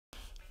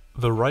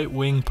The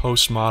Right-Wing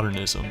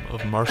Postmodernism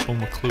of Marshall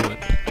McLuhan,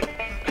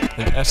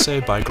 an essay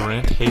by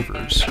Grant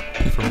Havers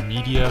from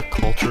Media,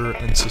 Culture,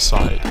 and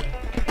Society,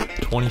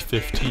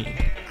 2015.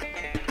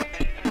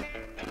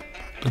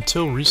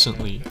 Until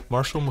recently,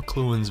 Marshall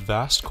McLuhan's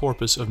vast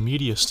corpus of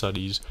media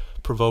studies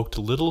provoked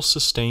little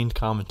sustained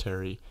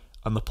commentary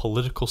on the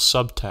political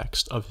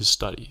subtext of his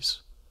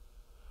studies.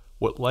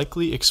 What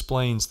likely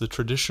explains the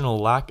traditional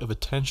lack of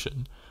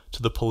attention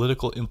to the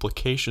political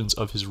implications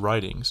of his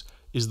writings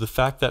is the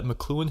fact that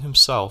McLuhan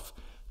himself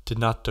did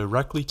not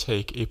directly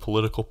take a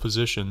political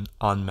position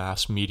on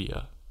mass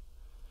media.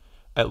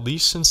 At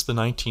least since the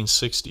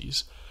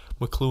 1960s,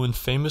 McLuhan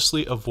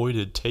famously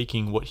avoided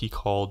taking what he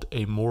called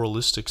a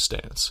moralistic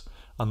stance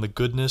on the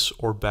goodness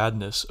or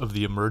badness of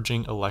the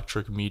emerging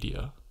electric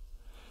media.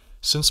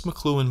 Since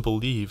McLuhan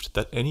believed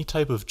that any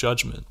type of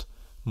judgment,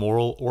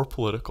 moral or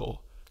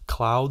political,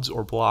 clouds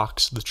or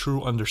blocks the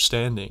true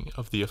understanding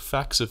of the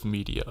effects of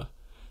media,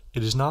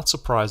 it is not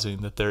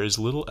surprising that there is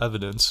little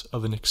evidence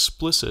of an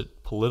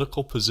explicit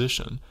political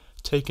position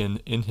taken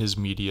in his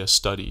media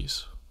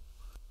studies.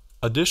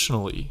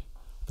 Additionally,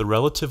 the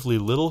relatively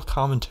little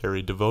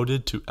commentary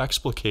devoted to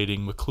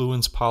explicating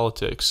McLuhan's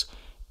politics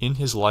in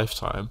his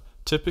lifetime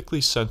typically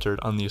centered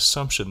on the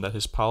assumption that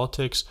his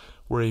politics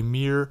were a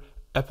mere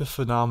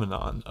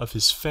epiphenomenon of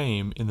his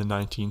fame in the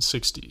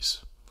 1960s.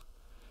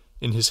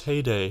 In his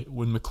heyday,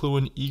 when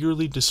McLuhan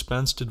eagerly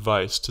dispensed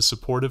advice to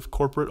supportive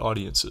corporate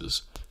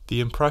audiences, the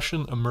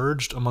impression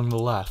emerged among the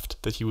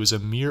left that he was a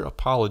mere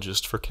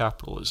apologist for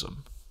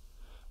capitalism.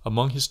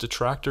 Among his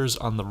detractors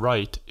on the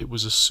right, it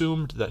was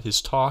assumed that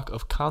his talk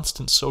of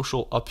constant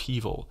social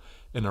upheaval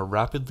in a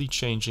rapidly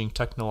changing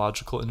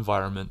technological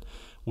environment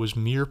was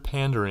mere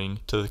pandering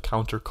to the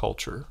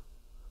counterculture.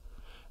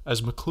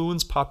 As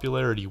McLuhan's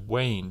popularity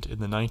waned in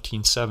the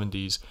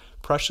 1970s,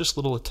 precious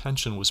little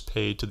attention was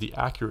paid to the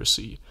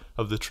accuracy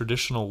of the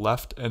traditional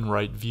left and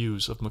right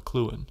views of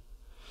McLuhan.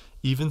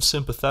 Even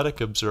sympathetic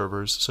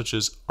observers such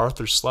as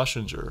Arthur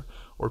Schlesinger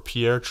or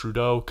Pierre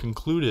Trudeau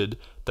concluded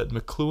that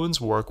McLuhan's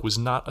work was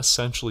not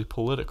essentially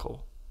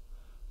political.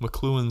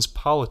 McLuhan's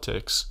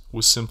politics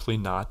was simply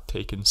not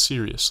taken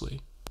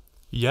seriously.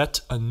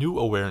 Yet a new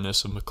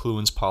awareness of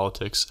McLuhan's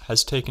politics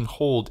has taken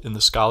hold in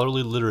the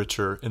scholarly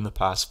literature in the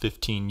past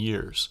 15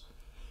 years.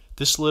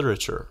 This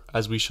literature,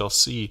 as we shall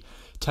see,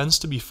 tends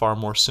to be far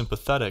more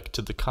sympathetic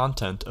to the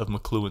content of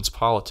McLuhan's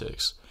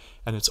politics,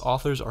 and its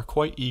authors are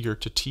quite eager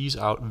to tease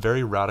out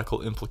very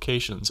radical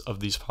implications of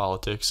these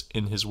politics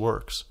in his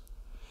works.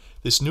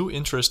 This new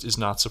interest is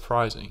not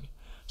surprising,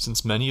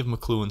 since many of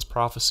McLuhan's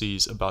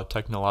prophecies about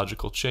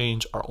technological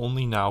change are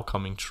only now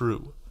coming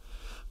true.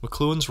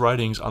 McLuhan's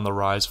writings on the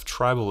rise of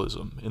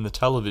tribalism in the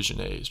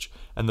television age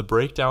and the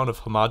breakdown of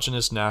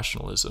homogeneous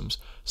nationalisms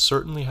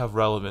certainly have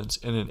relevance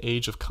in an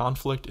age of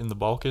conflict in the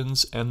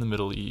Balkans and the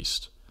Middle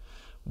East.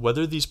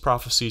 Whether these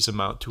prophecies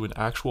amount to an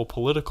actual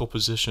political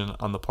position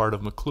on the part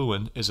of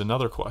McLuhan is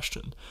another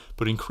question,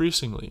 but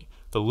increasingly,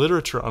 the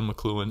literature on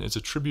McLuhan is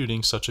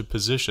attributing such a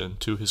position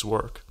to his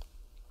work.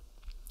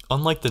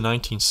 Unlike the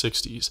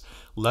 1960s,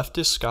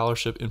 leftist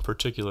scholarship in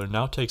particular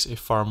now takes a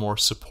far more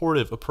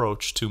supportive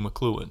approach to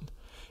McLuhan.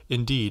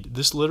 Indeed,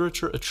 this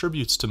literature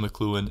attributes to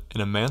McLuhan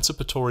an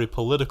emancipatory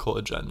political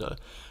agenda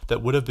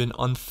that would have been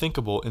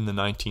unthinkable in the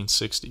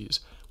 1960s,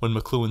 when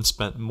McLuhan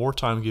spent more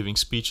time giving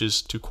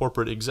speeches to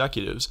corporate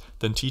executives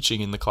than teaching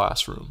in the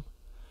classroom.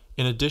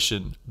 In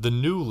addition, the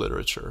new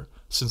literature,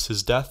 since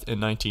his death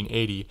in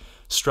 1980,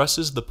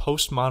 stresses the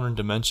postmodern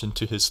dimension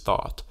to his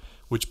thought,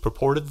 which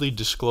purportedly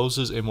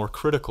discloses a more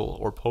critical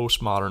or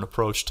postmodern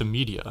approach to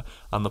media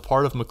on the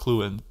part of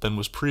McLuhan than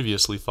was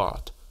previously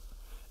thought.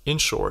 In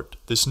short,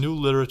 this new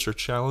literature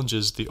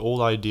challenges the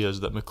old ideas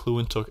that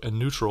McLuhan took a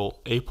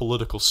neutral,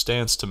 apolitical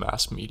stance to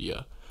mass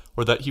media,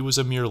 or that he was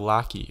a mere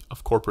lackey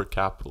of corporate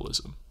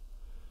capitalism.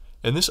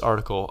 In this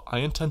article, I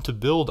intend to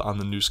build on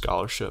the new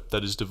scholarship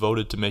that is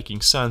devoted to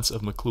making sense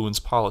of McLuhan's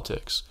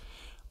politics.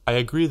 I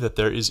agree that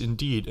there is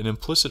indeed an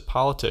implicit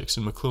politics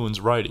in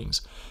McLuhan's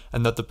writings,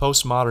 and that the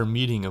postmodern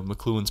meaning of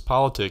McLuhan's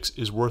politics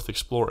is worth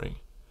exploring.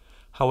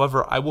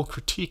 However, I will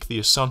critique the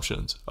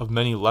assumptions of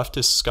many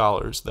leftist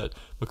scholars that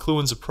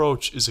McLuhan's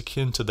approach is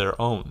akin to their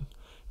own.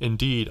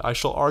 Indeed, I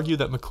shall argue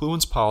that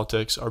McLuhan's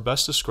politics are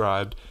best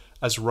described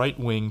as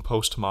right-wing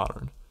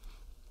postmodern.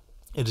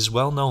 It is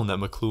well known that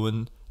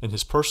McLuhan, in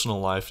his personal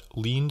life,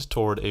 leaned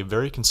toward a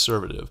very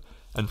conservative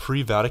and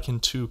pre-Vatican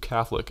II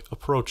Catholic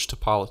approach to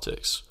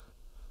politics.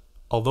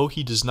 Although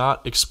he does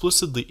not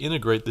explicitly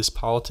integrate this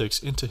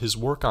politics into his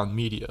work on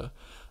media,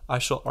 I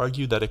shall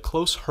argue that a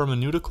close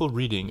hermeneutical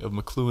reading of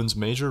McLuhan's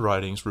major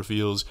writings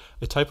reveals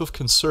a type of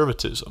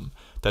conservatism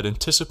that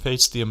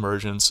anticipates the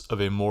emergence of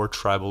a more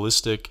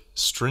tribalistic,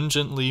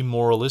 stringently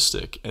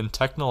moralistic, and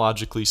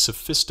technologically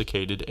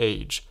sophisticated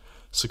age,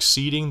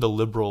 succeeding the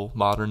liberal,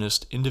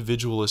 modernist,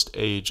 individualist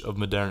age of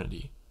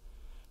modernity.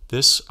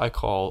 This I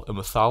call a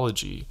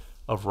mythology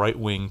of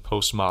right-wing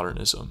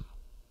postmodernism.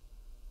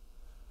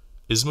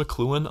 Is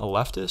McLuhan a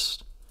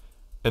leftist?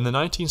 In the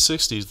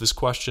 1960s, this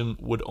question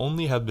would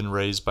only have been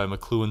raised by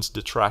McLuhan's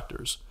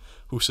detractors,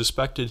 who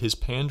suspected his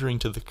pandering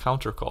to the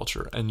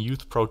counterculture and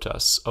youth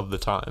protests of the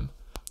time.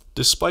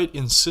 Despite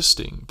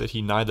insisting that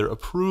he neither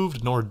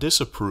approved nor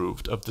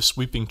disapproved of the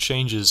sweeping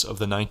changes of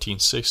the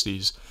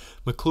 1960s,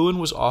 McLuhan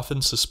was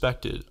often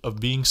suspected of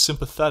being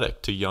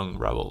sympathetic to young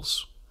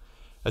rebels.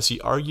 As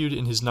he argued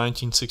in his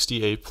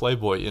 1968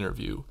 Playboy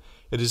interview,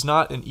 it is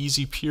not an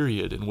easy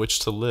period in which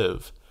to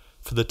live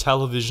for the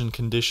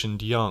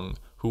television-conditioned young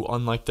who,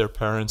 unlike their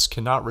parents,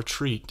 cannot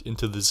retreat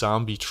into the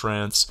zombie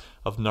trance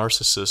of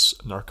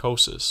narcissist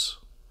narcosis,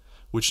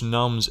 which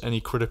numbs any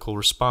critical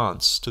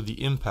response to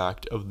the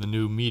impact of the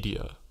new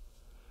media.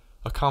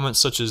 A comment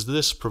such as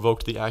this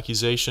provoked the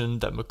accusation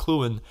that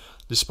McLuhan,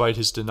 despite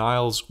his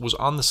denials, was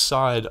on the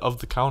side of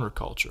the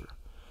counterculture.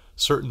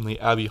 Certainly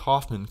Abby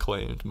Hoffman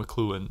claimed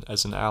McLuhan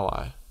as an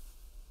ally.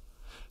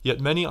 Yet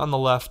many on the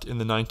left in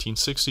the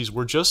 1960s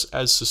were just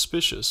as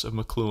suspicious of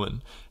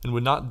McLuhan and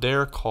would not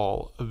dare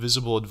call a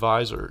visible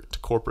advisor to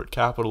corporate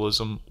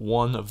capitalism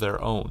one of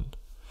their own.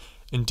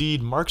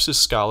 Indeed,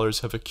 Marxist scholars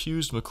have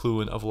accused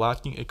McLuhan of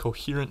lacking a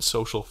coherent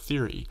social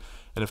theory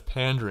and of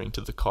pandering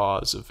to the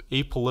cause of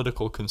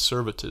apolitical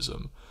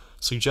conservatism,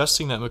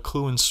 suggesting that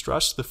McLuhan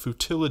stressed the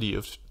futility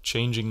of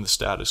changing the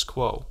status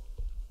quo.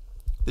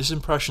 This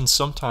impression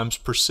sometimes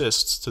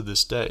persists to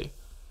this day.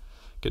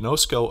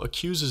 Gnosko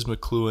accuses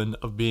McLuhan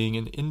of being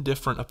an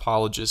indifferent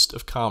apologist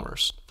of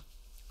commerce,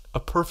 a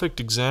perfect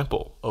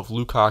example of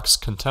Lukács'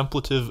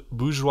 contemplative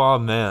bourgeois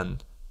man.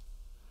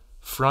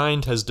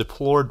 Freund has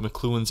deplored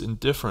McLuhan's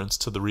indifference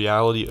to the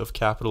reality of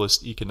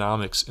capitalist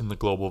economics in the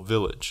global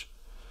village.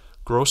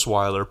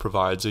 Grossweiler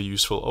provides a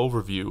useful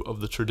overview of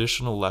the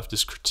traditional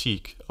leftist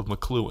critique of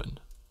McLuhan.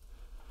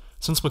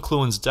 Since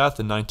McLuhan's death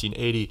in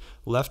 1980,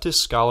 leftist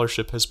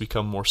scholarship has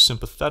become more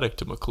sympathetic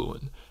to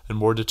McLuhan and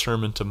more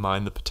determined to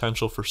mine the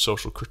potential for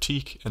social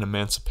critique and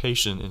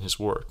emancipation in his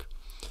work.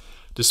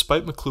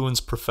 Despite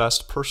McLuhan's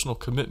professed personal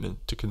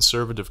commitment to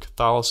conservative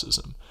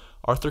Catholicism,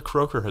 Arthur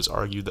Croker has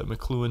argued that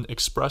McLuhan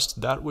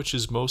expressed that which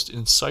is most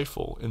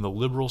insightful in the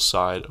liberal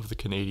side of the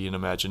Canadian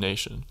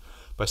imagination,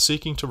 by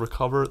seeking to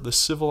recover the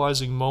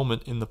civilizing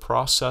moment in the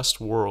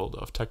processed world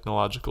of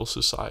technological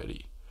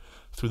society,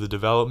 through the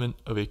development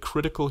of a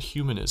critical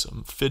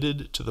humanism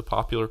fitted to the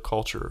popular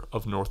culture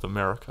of North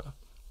America.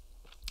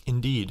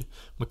 Indeed,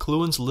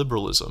 McLuhan's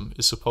liberalism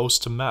is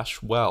supposed to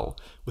mesh well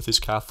with his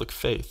Catholic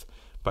faith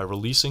by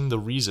releasing the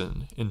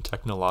reason in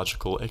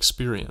technological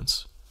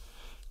experience.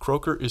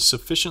 Croker is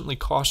sufficiently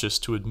cautious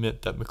to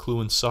admit that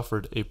McLuhan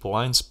suffered a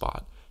blind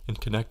spot in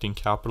connecting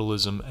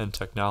capitalism and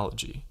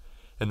technology,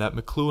 and that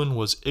McLuhan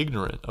was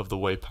ignorant of the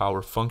way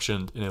power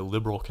functioned in a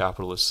liberal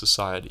capitalist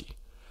society.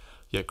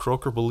 Yet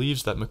Croker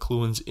believes that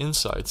McLuhan's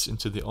insights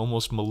into the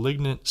almost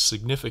malignant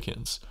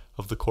significance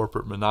of the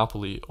corporate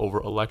monopoly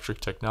over electric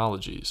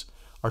technologies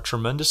are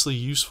tremendously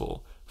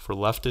useful for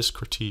leftist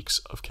critiques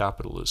of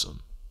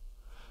capitalism.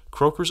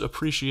 Croker's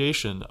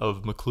appreciation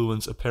of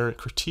McLuhan's apparent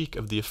critique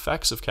of the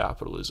effects of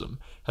capitalism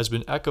has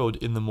been echoed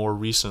in the more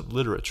recent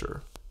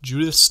literature.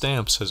 Judith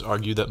Stamps has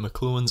argued that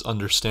McLuhan's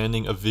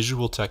understanding of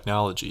visual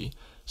technology,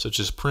 such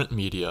as print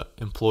media,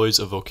 employs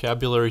a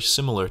vocabulary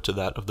similar to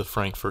that of the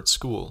Frankfurt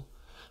School,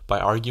 by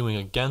arguing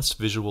against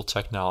visual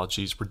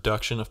technology's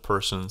reduction of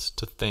persons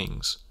to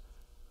things.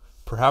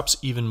 Perhaps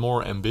even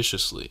more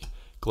ambitiously,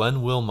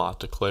 Glenn Wilmot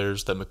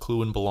declares that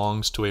McLuhan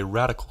belongs to a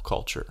radical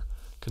culture,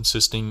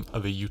 consisting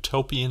of a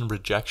utopian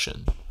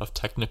rejection of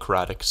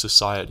technocratic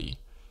society,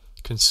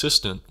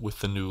 consistent with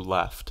the New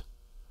Left.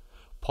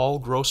 Paul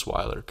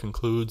Grossweiler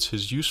concludes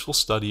his useful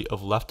study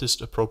of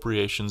leftist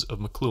appropriations of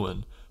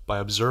McLuhan by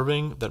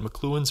observing that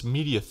McLuhan's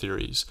media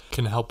theories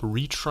can help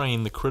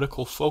retrain the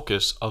critical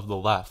focus of the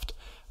left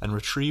and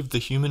retrieve the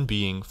human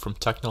being from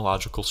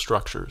technological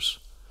structures.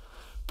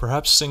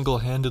 Perhaps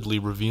single-handedly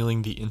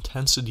revealing the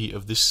intensity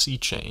of this sea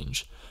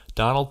change,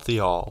 Donald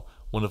Thial,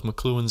 one of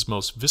McLuhan's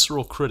most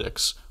visceral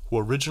critics, who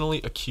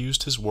originally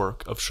accused his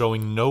work of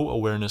showing no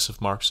awareness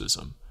of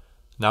Marxism,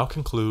 now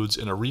concludes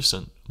in a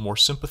recent, more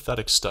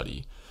sympathetic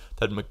study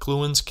that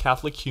McLuhan's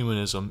Catholic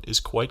humanism is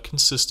quite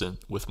consistent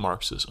with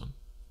Marxism.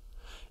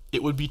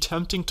 It would be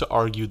tempting to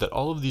argue that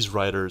all of these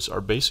writers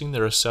are basing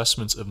their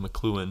assessments of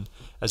McLuhan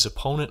as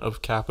opponent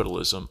of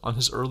capitalism on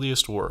his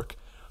earliest work,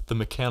 The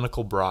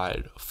Mechanical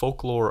Bride,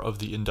 Folklore of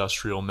the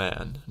Industrial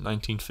Man,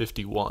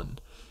 1951,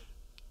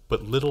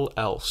 but little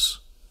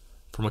else.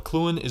 For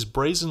McLuhan is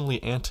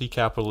brazenly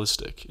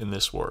anti-capitalistic in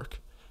this work.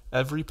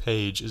 Every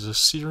page is a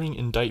searing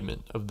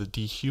indictment of the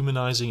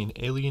dehumanizing and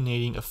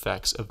alienating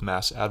effects of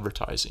mass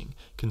advertising,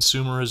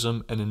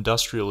 consumerism, and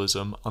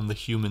industrialism on the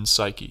human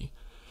psyche.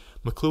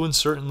 McLuhan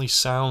certainly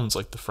sounds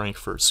like the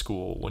Frankfurt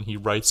School when he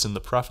writes in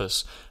the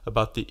preface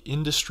about the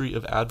industry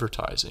of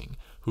advertising,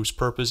 whose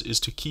purpose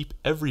is to keep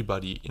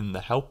everybody in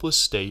the helpless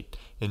state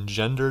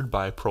engendered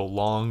by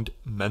prolonged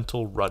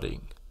mental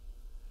rutting.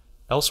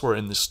 Elsewhere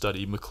in this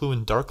study,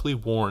 McLuhan darkly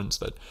warns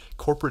that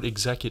corporate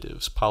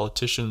executives,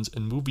 politicians,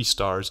 and movie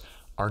stars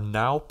are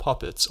now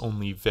puppets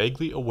only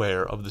vaguely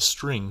aware of the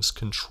strings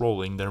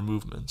controlling their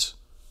movements.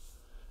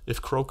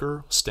 If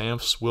Croker,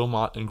 Stamps,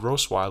 Wilmot, and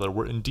Grossweiler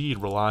were indeed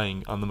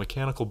relying on the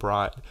Mechanical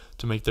Bride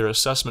to make their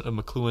assessment of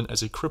McLuhan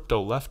as a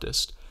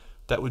crypto-leftist,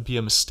 that would be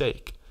a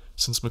mistake,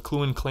 since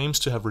McLuhan claims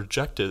to have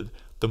rejected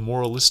the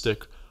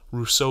moralistic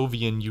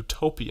Rousseauvian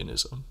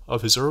utopianism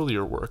of his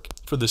earlier work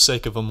for the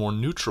sake of a more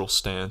neutral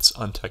stance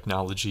on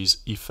technology's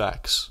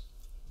effects.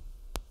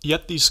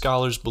 Yet these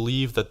scholars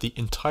believe that the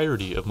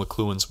entirety of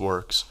McLuhan's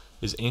works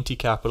is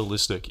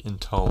anti-capitalistic in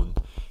tone,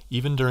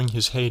 even during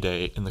his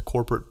heyday in the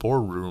corporate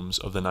boardrooms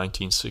of the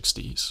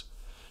 1960s.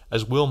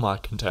 As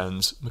Wilmot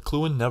contends,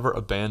 McLuhan never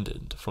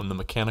abandoned, from the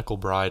Mechanical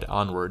Bride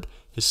onward,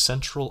 his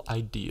central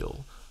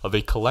ideal of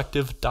a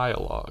collective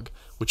dialogue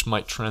which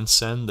might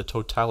transcend the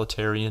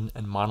totalitarian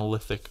and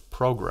monolithic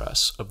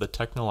progress of the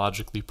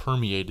technologically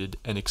permeated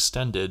and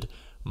extended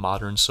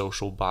modern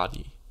social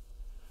body.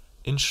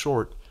 In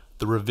short,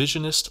 the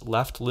revisionist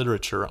left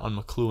literature on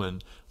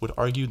McLuhan would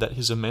argue that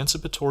his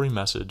emancipatory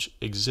message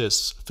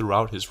exists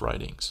throughout his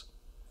writings.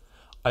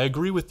 I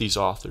agree with these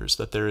authors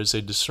that there is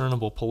a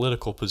discernible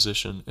political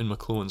position in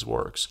McLuhan's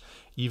works,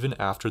 even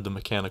after The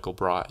Mechanical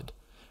Bride.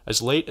 As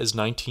late as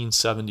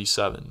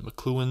 1977,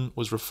 McLuhan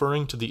was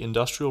referring to the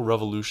Industrial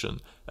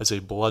Revolution as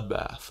a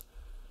bloodbath,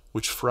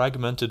 which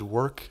fragmented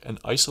work and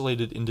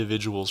isolated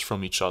individuals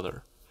from each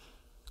other,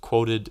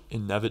 quoted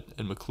in Nevitt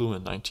and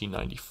McLuhan,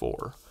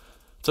 1994.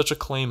 Such a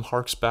claim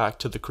harks back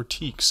to the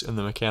critiques in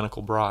The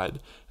Mechanical Bride,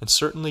 and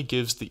certainly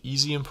gives the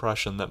easy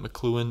impression that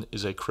McLuhan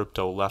is a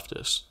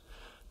crypto-leftist.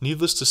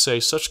 Needless to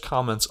say, such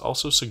comments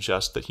also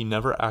suggest that he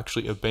never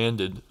actually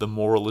abandoned the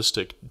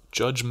moralistic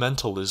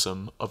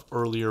judgmentalism of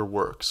earlier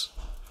works.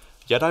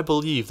 Yet I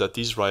believe that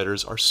these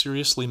writers are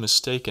seriously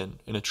mistaken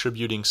in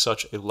attributing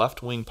such a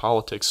left-wing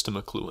politics to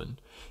McLuhan,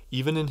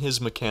 even in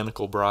his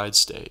Mechanical Bride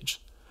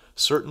stage.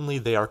 Certainly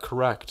they are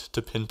correct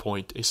to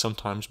pinpoint a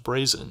sometimes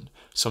brazen,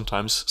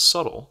 sometimes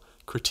subtle,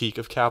 critique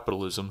of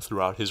capitalism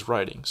throughout his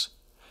writings.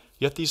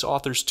 Yet these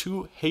authors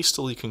too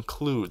hastily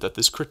conclude that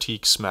this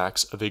critique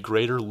smacks of a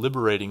greater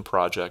liberating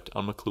project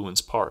on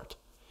McLuhan's part.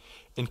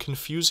 In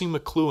confusing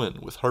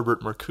McLuhan with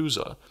Herbert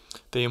Marcuse,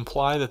 they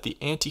imply that the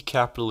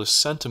anti-capitalist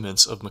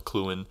sentiments of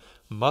McLuhan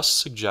must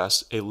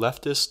suggest a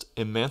leftist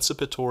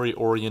emancipatory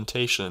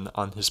orientation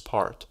on his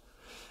part.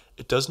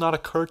 It does not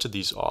occur to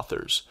these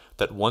authors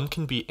that one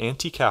can be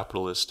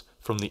anti-capitalist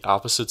from the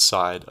opposite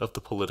side of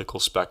the political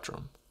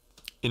spectrum.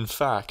 In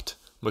fact,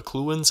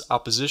 McLuhan's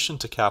opposition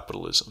to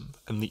capitalism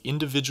and the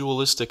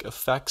individualistic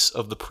effects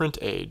of the print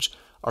age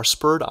are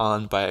spurred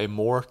on by a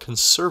more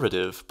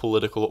conservative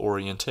political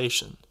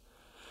orientation.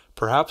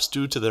 Perhaps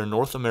due to their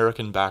North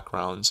American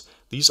backgrounds,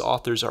 these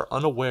authors are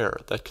unaware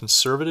that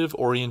conservative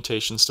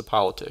orientations to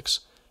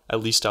politics,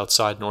 at least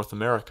outside North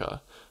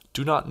America,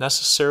 do not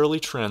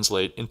necessarily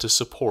translate into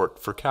support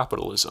for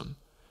capitalism.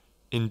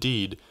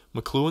 Indeed,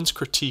 McLuhan's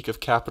critique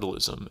of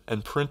capitalism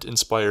and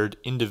print-inspired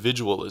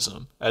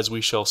individualism, as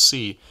we shall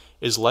see,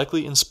 is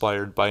likely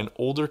inspired by an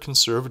older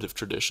conservative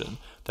tradition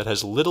that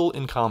has little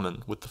in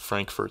common with the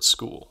Frankfurt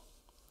School.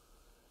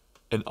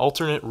 An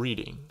alternate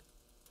reading.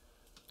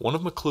 One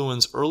of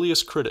McLuhan's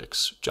earliest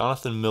critics,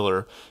 Jonathan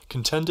Miller,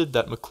 contended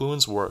that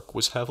McLuhan's work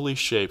was heavily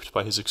shaped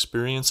by his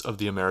experience of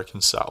the American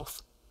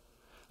South.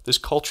 This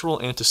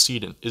cultural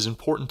antecedent is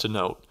important to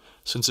note,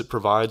 since it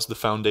provides the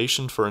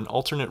foundation for an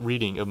alternate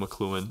reading of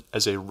McLuhan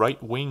as a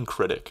right-wing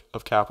critic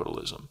of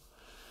capitalism.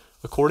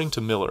 According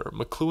to Miller,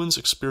 McLuhan's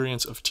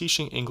experience of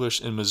teaching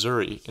English in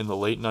Missouri in the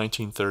late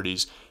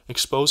 1930s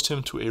exposed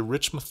him to a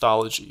rich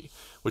mythology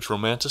which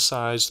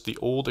romanticized the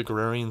old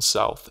agrarian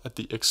South at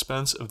the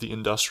expense of the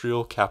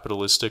industrial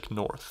capitalistic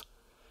North.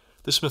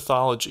 This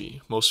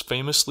mythology, most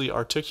famously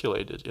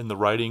articulated in the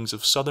writings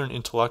of Southern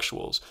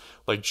intellectuals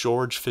like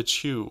George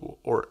Fitzhugh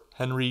or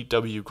Henry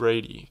W.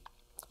 Grady,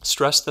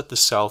 stressed that the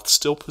South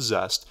still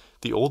possessed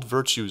the old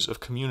virtues of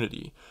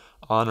community,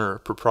 honor,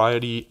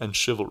 propriety, and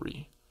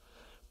chivalry.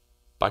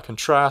 By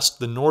contrast,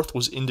 the North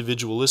was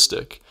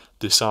individualistic,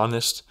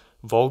 dishonest,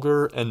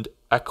 vulgar, and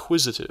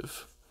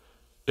acquisitive.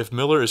 If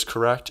Miller is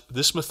correct,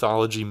 this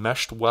mythology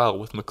meshed well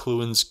with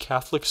McLuhan's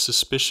Catholic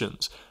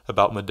suspicions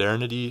about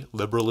modernity,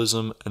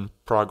 liberalism, and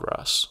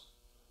progress.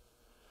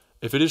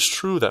 If it is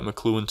true that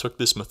McLuhan took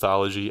this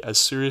mythology as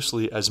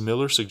seriously as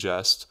Miller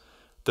suggests,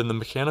 then The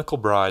Mechanical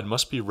Bride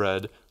must be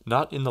read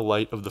not in the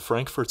light of the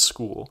Frankfurt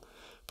School,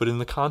 but in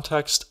the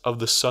context of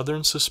the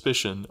Southern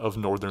suspicion of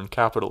Northern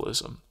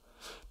capitalism.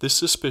 This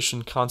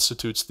suspicion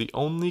constitutes the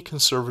only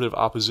conservative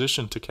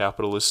opposition to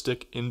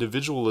capitalistic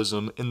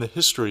individualism in the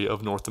history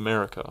of North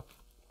America.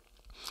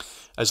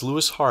 As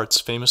Lewis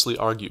Hartz famously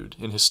argued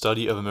in his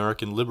study of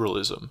American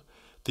liberalism,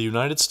 the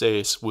United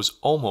States was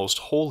almost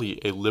wholly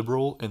a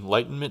liberal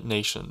Enlightenment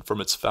nation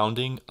from its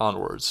founding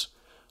onwards.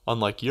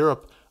 Unlike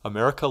Europe,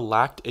 America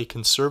lacked a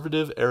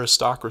conservative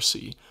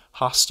aristocracy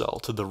hostile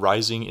to the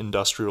rising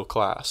industrial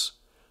class.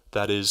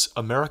 That is,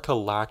 America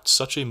lacked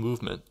such a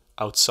movement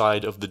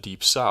outside of the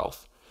Deep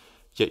South.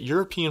 Yet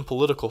European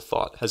political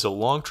thought has a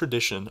long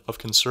tradition of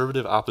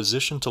conservative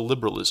opposition to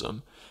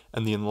liberalism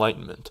and the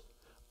Enlightenment.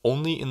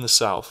 Only in the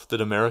South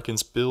did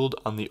Americans build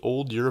on the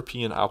old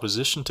European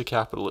opposition to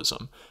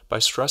capitalism by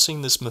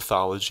stressing this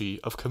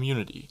mythology of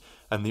community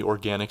and the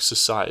organic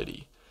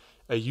society,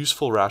 a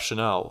useful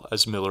rationale,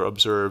 as Miller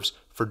observes,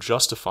 for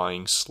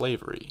justifying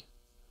slavery.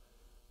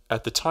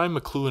 At the time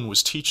McLuhan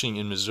was teaching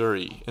in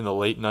Missouri in the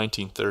late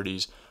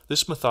 1930s,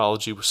 this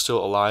mythology was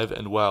still alive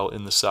and well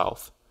in the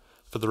South.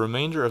 For the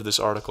remainder of this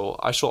article,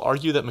 I shall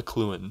argue that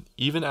McLuhan,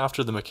 even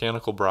after The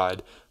Mechanical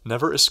Bride,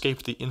 never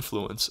escaped the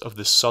influence of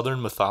this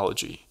Southern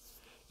mythology.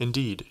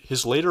 Indeed,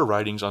 his later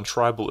writings on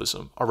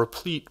tribalism are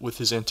replete with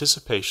his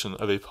anticipation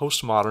of a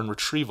postmodern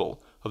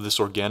retrieval of this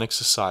organic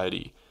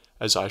society,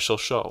 as I shall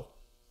show.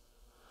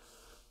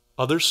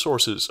 Other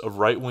sources of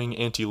right-wing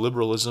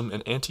anti-liberalism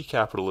and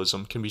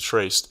anti-capitalism can be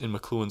traced in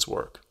McLuhan's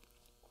work.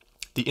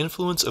 The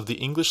influence of the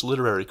English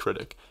literary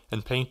critic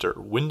and painter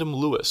Wyndham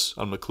Lewis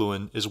on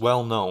McLuhan is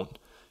well known,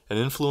 an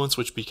influence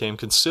which became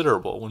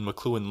considerable when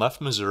McLuhan left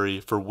Missouri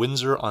for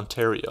Windsor,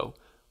 Ontario,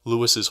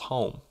 Lewis's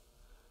home,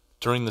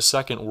 during the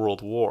Second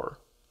World War.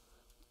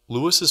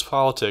 Lewis's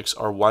politics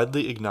are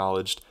widely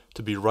acknowledged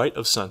to be right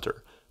of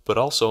center, but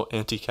also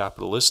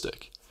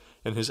anti-capitalistic.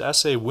 In his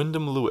essay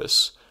Wyndham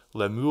Lewis,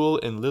 La Mule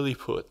and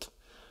Lilliput,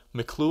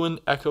 McLuhan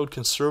echoed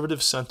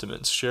conservative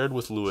sentiments shared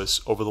with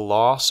Lewis over the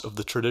loss of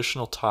the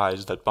traditional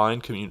ties that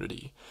bind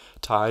community,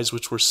 ties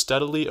which were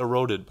steadily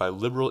eroded by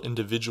liberal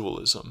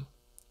individualism,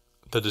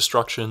 the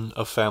destruction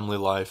of family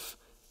life,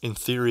 in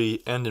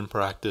theory and in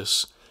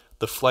practice,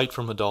 the flight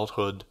from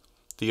adulthood,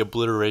 the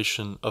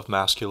obliteration of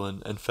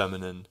masculine and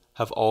feminine,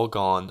 have all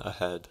gone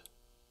ahead.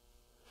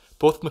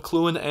 Both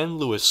McLuhan and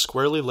Lewis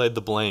squarely laid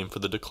the blame for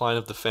the decline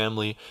of the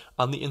family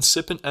on the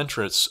incipient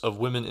entrance of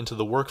women into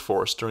the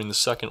workforce during the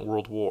Second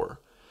World War.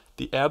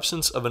 The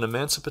absence of an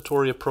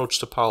emancipatory approach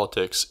to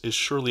politics is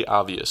surely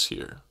obvious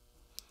here.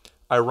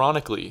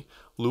 Ironically,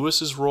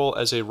 Lewis's role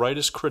as a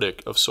rightist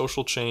critic of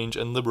social change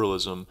and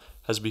liberalism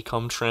has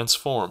become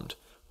transformed,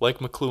 like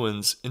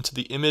McLuhan's, into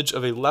the image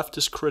of a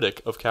leftist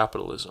critic of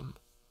capitalism.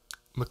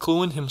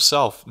 McLuhan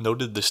himself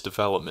noted this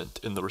development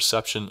in the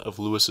reception of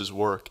Lewis's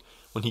work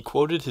when he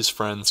quoted his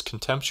friend's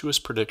contemptuous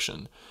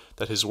prediction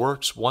that his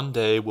works one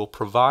day will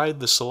provide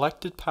the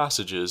selected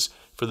passages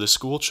for the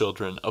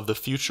schoolchildren of the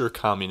future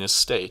communist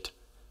state,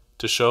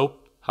 to show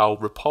how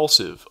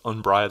repulsive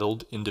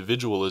unbridled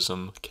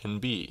individualism can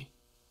be.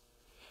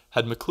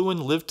 Had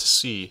McLuhan lived to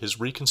see his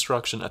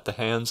reconstruction at the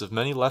hands of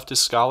many leftist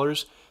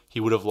scholars, he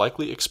would have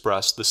likely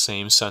expressed the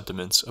same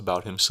sentiments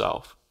about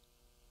himself.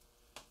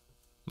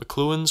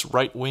 McLuhan's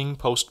right-wing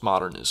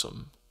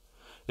postmodernism.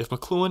 If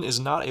McLuhan is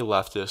not a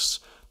leftist,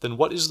 then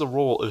what is the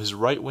role of his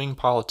right-wing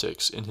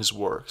politics in his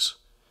works?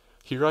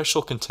 Here I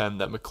shall contend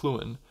that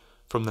McLuhan,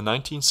 from the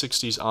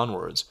 1960s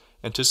onwards,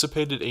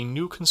 anticipated a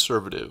new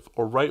conservative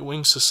or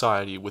right-wing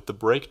society with the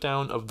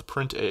breakdown of the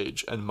print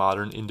age and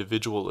modern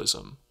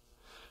individualism.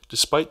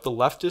 Despite the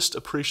leftist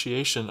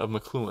appreciation of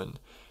McLuhan,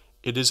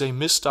 it is a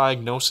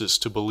misdiagnosis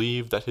to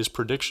believe that his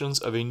predictions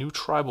of a new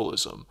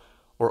tribalism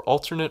or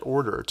alternate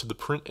order to the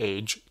print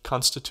age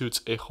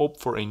constitutes a hope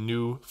for a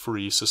new,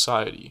 free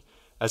society,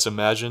 as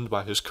imagined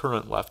by his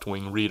current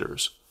left-wing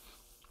readers.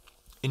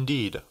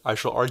 Indeed, I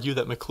shall argue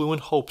that McLuhan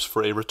hopes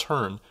for a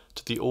return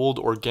to the old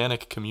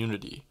organic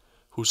community,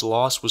 whose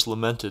loss was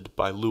lamented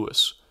by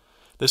Lewis.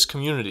 This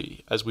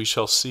community, as we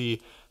shall see,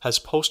 has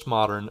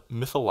postmodern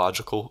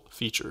mythological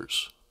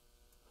features.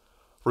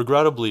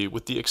 Regrettably,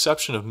 with the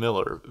exception of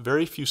Miller,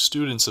 very few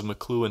students of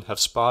McLuhan have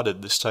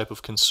spotted this type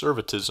of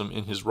conservatism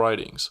in his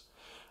writings.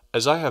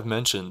 As I have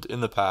mentioned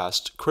in the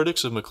past,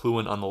 critics of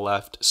McLuhan on the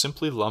left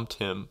simply lumped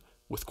him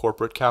with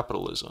corporate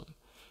capitalism.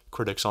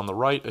 Critics on the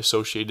right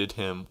associated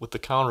him with the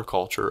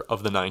counterculture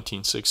of the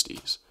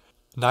 1960s.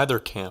 Neither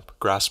camp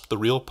grasped the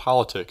real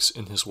politics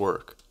in his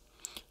work.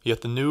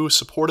 Yet the new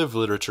supportive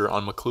literature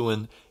on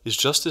McLuhan is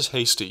just as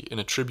hasty in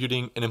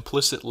attributing an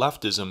implicit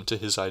leftism to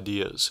his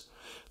ideas.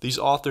 These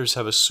authors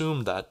have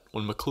assumed that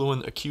when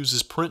McLuhan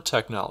accuses print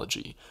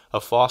technology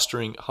of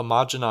fostering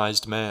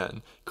homogenized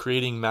man,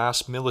 creating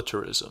mass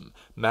militarism,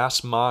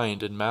 mass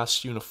mind, and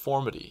mass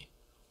uniformity,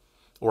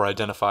 or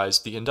identifies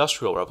the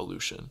Industrial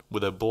Revolution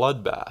with a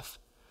bloodbath,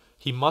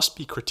 he must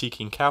be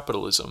critiquing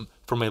capitalism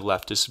from a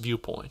leftist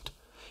viewpoint.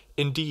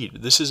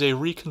 Indeed, this is a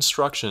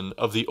reconstruction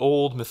of the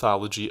old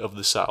mythology of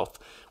the South,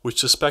 which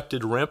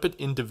suspected rampant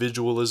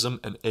individualism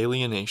and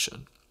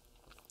alienation.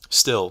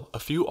 Still, a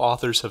few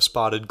authors have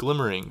spotted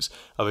glimmerings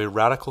of a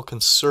radical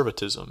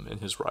conservatism in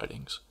his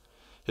writings.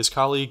 His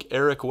colleague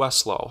Eric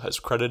Westlaw has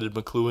credited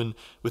McLuhan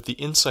with the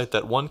insight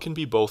that one can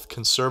be both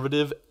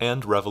conservative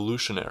and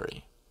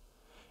revolutionary.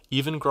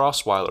 Even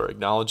Grossweiler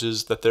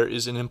acknowledges that there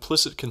is an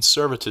implicit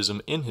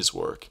conservatism in his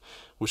work,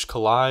 which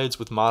collides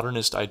with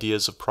modernist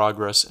ideas of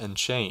progress and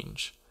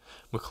change.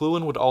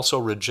 McLuhan would also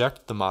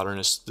reject the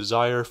modernist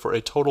desire for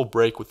a total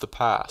break with the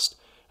past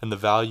and the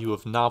value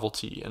of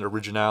novelty and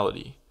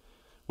originality.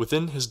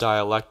 Within his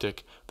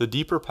dialectic, the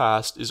deeper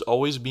past is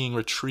always being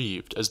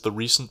retrieved as the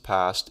recent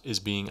past is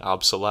being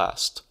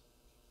obsolesced.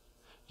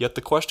 Yet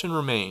the question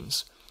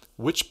remains,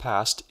 which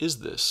past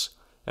is this,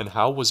 and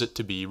how was it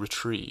to be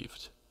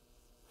retrieved?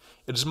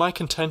 It is my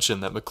contention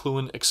that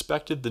McLuhan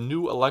expected the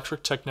new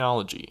electric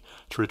technology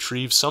to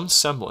retrieve some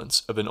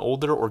semblance of an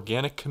older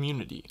organic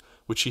community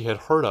which he had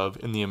heard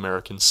of in the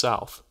American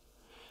South.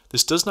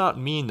 This does not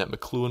mean that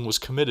McLuhan was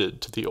committed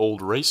to the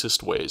old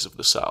racist ways of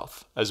the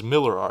South, as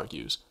Miller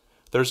argues.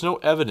 There is no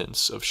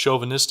evidence of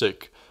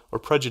chauvinistic or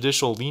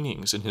prejudicial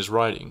leanings in his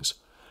writings,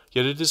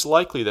 yet it is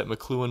likely that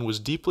McLuhan was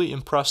deeply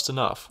impressed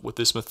enough with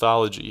this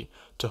mythology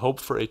to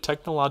hope for a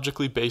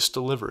technologically based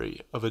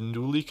delivery of a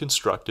newly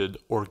constructed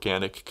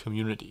organic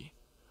community.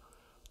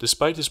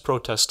 Despite his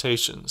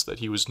protestations that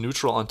he was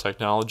neutral on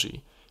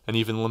technology, and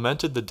even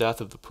lamented the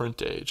death of the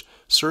print age,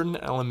 certain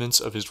elements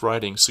of his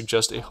writing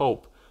suggest a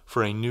hope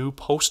for a new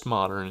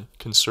postmodern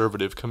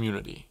conservative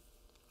community.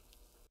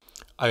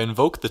 I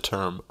invoke the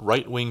term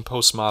right-wing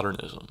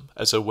postmodernism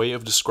as a way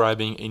of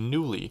describing a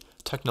newly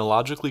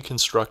technologically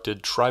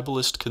constructed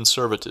tribalist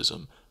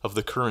conservatism of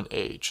the current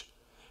age.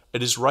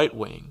 It is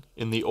right-wing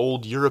in the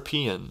old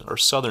European or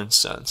Southern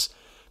sense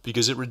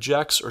because it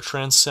rejects or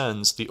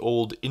transcends the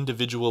old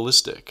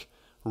individualistic,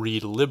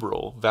 read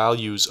liberal,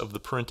 values of the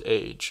print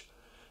age.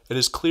 It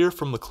is clear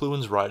from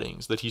McLuhan's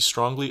writings that he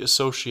strongly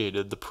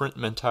associated the print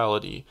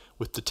mentality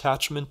with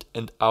detachment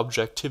and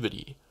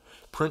objectivity.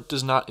 Print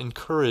does not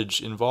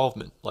encourage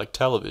involvement like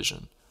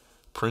television.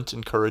 Print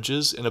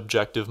encourages an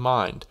objective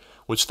mind,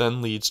 which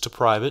then leads to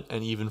private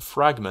and even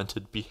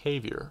fragmented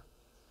behavior.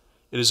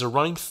 It is a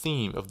running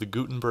theme of the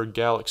Gutenberg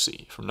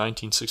Galaxy from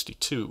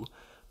 1962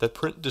 that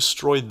print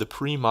destroyed the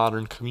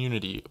pre-modern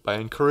community by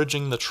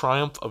encouraging the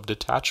triumph of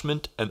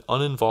detachment and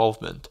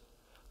uninvolvement.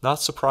 Not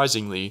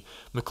surprisingly,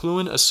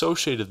 McLuhan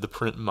associated the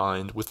print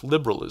mind with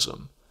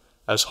liberalism.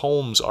 As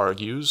Holmes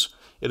argues,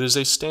 it is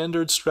a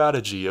standard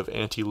strategy of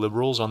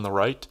anti-liberals on the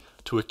right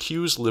to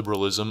accuse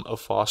liberalism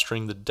of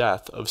fostering the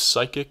death of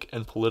psychic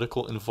and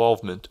political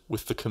involvement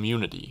with the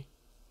community.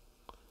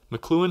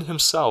 McLuhan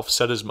himself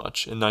said as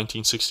much in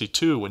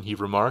 1962 when he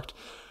remarked,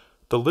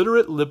 "The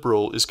literate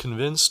liberal is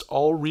convinced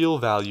all real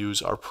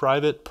values are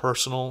private,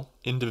 personal,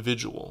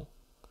 individual."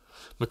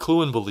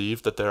 McLuhan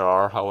believed that there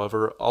are,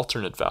 however,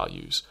 alternate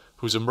values,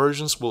 whose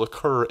emergence will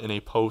occur in a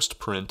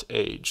post-print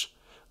age.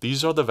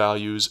 These are the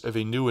values of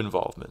a new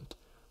involvement,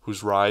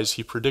 whose rise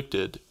he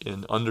predicted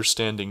in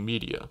Understanding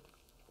Media.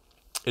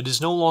 It is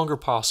no longer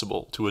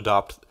possible to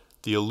adopt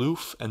the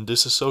aloof and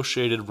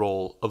disassociated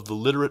role of the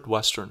literate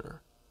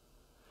Westerner.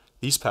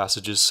 These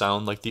passages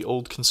sound like the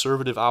old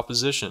conservative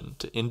opposition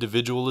to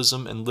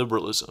individualism and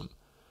liberalism,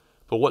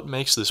 but what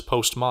makes this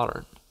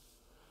postmodern?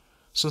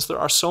 Since there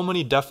are so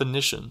many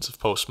definitions of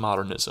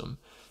postmodernism,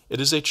 it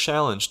is a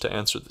challenge to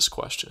answer this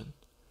question.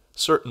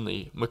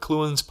 Certainly,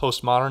 McLuhan's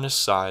postmodernist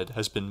side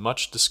has been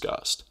much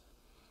discussed.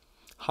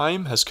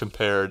 Heim has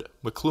compared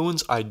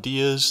McLuhan's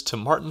ideas to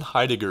Martin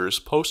Heidegger's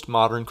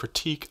postmodern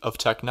critique of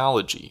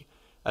technology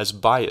as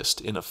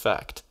biased in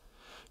effect.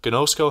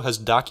 Gnosko has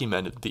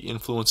documented the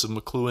influence of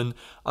McLuhan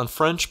on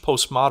French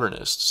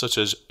postmodernists such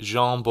as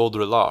Jean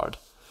Baudrillard.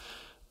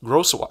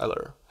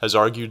 Grossweiler has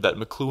argued that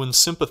McLuhan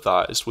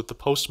sympathized with the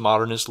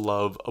postmodernist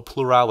love of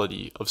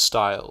plurality of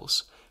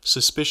styles,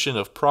 suspicion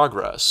of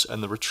progress,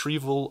 and the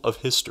retrieval of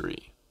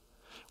history.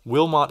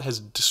 Wilmot has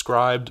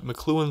described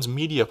McLuhan's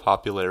media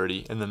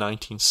popularity in the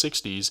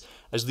 1960s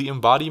as the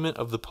embodiment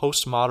of the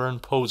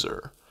postmodern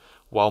poser,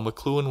 while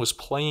McLuhan was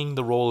playing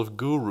the role of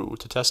guru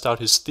to test out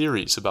his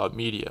theories about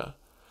media.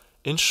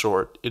 In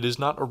short, it is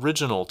not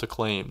original to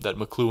claim that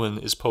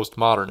McLuhan is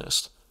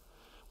postmodernist.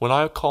 When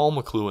I call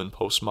McLuhan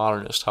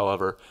postmodernist,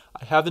 however,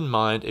 I have in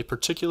mind a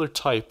particular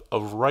type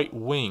of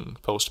right-wing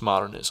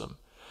postmodernism.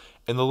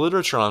 In the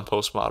literature on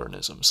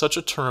postmodernism, such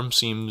a term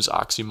seems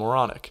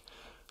oxymoronic,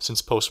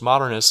 since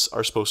postmodernists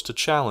are supposed to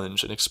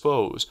challenge and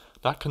expose,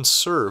 not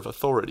conserve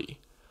authority.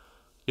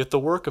 Yet the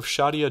work of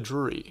Shadia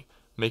Drury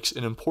makes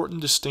an important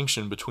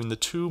distinction between the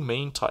two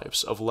main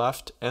types of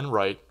left and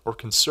right or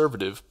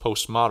conservative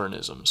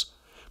postmodernisms.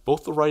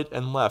 Both the right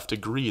and left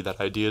agree that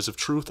ideas of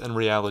truth and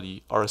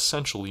reality are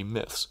essentially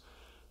myths.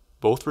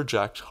 Both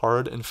reject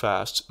hard and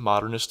fast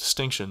modernist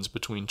distinctions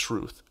between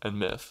truth and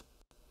myth.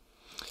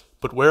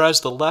 But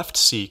whereas the left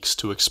seeks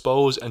to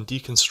expose and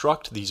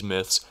deconstruct these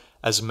myths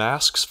as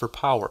masks for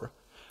power,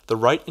 the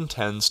right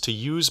intends to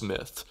use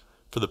myth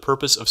for the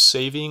purpose of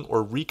saving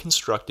or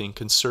reconstructing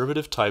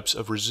conservative types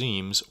of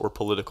regimes or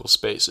political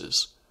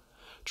spaces.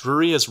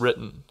 Drury has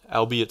written,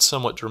 albeit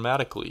somewhat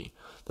dramatically,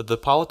 that the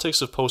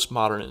politics of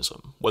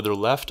postmodernism, whether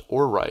left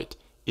or right,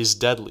 is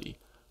deadly,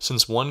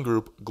 since one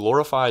group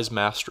glorifies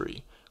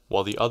mastery,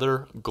 while the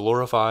other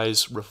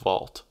glorifies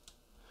revolt.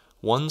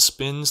 One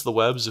spins the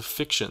webs of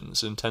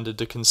fictions intended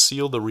to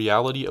conceal the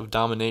reality of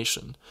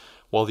domination,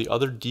 while the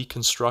other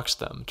deconstructs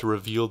them to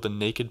reveal the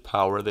naked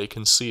power they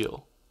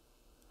conceal.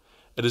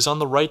 It is on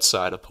the right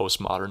side of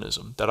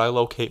postmodernism that I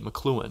locate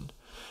McLuhan.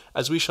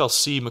 As we shall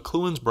see,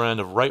 McLuhan's brand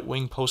of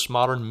right-wing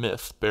postmodern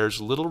myth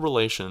bears little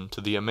relation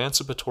to the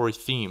emancipatory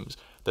themes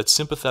that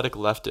sympathetic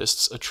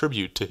leftists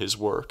attribute to his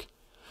work.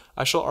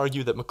 I shall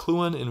argue that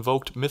McLuhan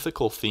invoked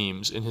mythical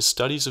themes in his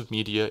studies of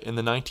media in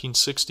the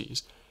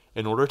 1960s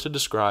in order to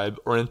describe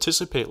or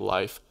anticipate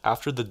life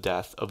after the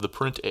death of the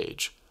print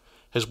age.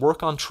 His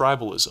work on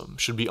tribalism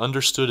should be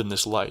understood in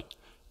this light,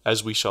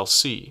 as we shall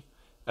see.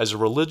 As a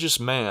religious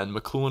man,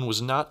 McLuhan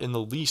was not in the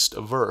least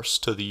averse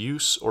to the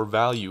use or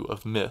value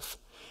of myth.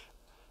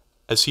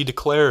 As he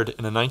declared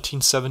in a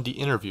 1970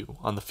 interview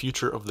on the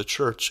future of the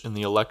church in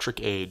the electric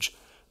age,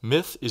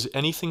 myth is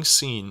anything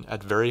seen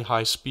at very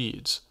high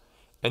speeds.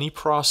 Any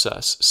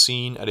process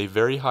seen at a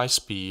very high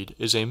speed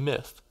is a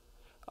myth.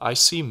 I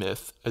see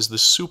myth as the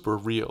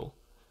super-real.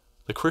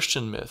 The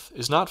Christian myth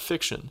is not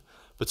fiction,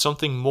 but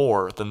something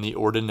more than the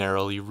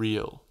ordinarily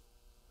real.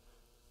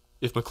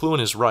 If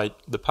McLuhan is right,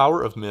 the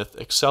power of myth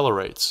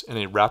accelerates in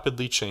a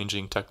rapidly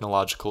changing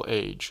technological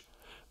age.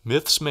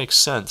 Myths make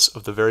sense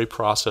of the very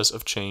process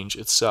of change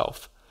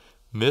itself.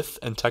 Myth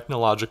and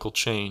technological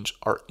change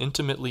are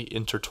intimately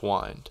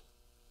intertwined.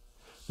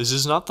 This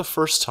is not the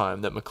first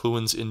time that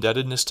McLuhan's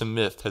indebtedness to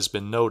myth has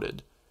been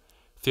noted.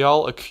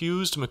 Thial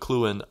accused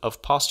McLuhan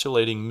of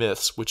postulating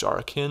myths which are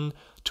akin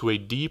to a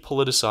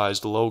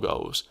depoliticized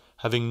logos,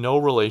 having no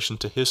relation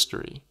to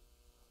history.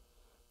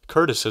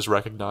 Curtis has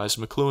recognized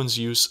McLuhan's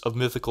use of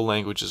mythical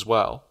language as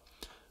well.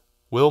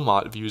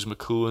 Wilmot views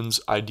McLuhan's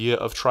idea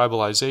of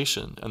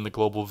tribalization and the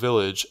global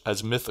village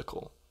as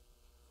mythical.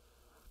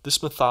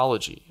 This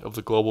mythology of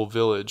the global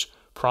village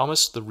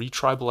promised the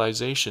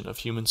retribalization of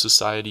human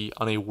society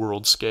on a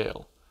world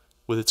scale,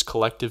 with its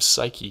collective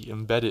psyche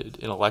embedded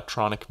in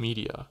electronic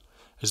media,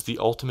 as the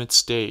ultimate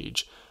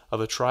stage of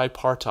a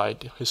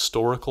tripartite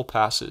historical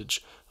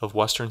passage of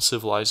Western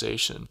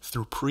civilization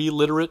through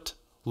pre-literate,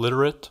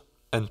 literate,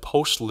 and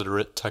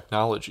post-literate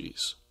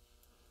technologies.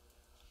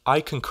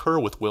 I concur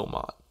with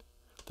Wilmot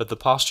that the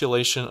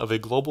postulation of a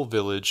global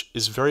village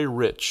is very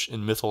rich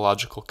in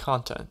mythological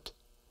content.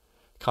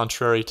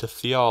 Contrary to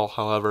Thial,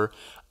 however,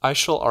 I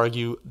shall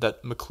argue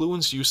that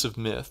McLuhan's use of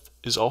myth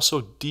is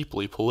also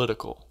deeply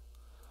political.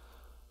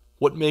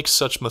 What makes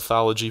such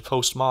mythology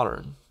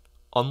postmodern?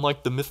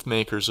 Unlike the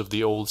mythmakers of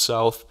the Old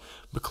South,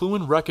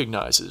 McLuhan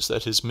recognizes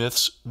that his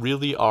myths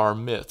really are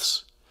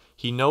myths.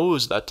 He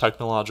knows that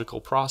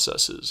technological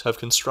processes have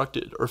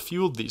constructed or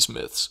fueled these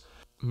myths.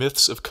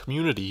 Myths of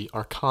community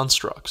are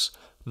constructs,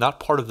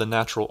 not part of the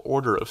natural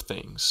order of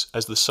things,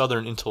 as the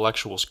Southern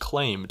intellectuals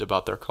claimed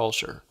about their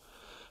culture.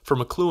 For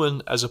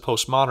McLuhan, as a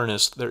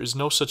postmodernist, there is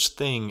no such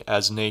thing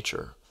as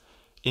nature,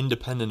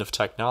 independent of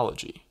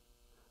technology.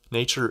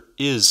 Nature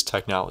is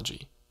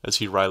technology, as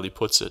he wryly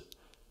puts it.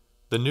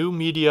 The new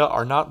media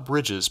are not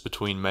bridges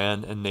between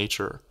man and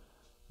nature.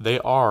 They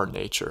are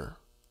nature.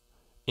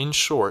 In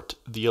short,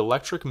 the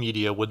electric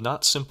media would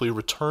not simply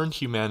return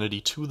humanity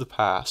to the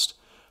past.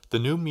 The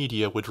new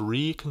media would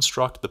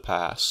reconstruct the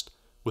past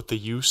with the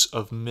use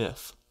of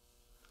myth.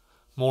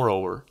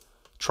 Moreover,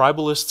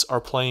 tribalists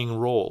are playing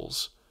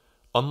roles,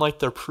 unlike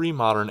their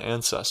pre-modern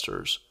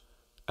ancestors,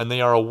 and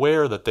they are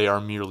aware that they are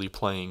merely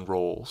playing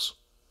roles.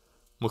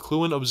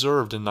 McLuhan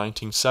observed in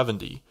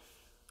 1970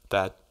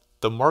 that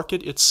the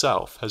market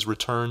itself has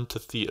returned to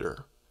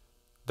theater,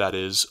 that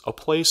is, a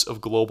place of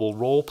global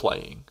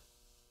role-playing.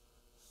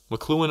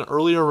 McLuhan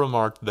earlier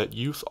remarked that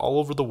youth all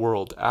over the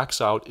world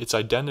acts out its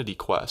identity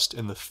quest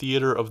in the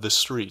theater of the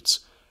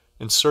streets,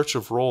 in search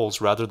of roles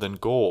rather than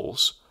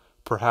goals,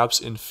 perhaps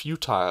in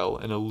futile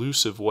and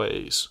elusive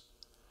ways.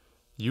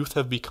 Youth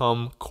have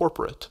become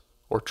corporate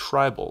or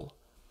tribal,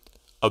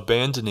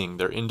 abandoning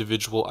their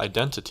individual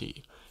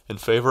identity in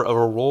favor of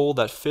a role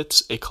that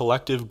fits a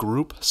collective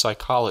group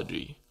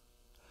psychology.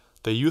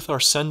 The youth are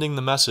sending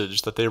the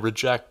message that they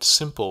reject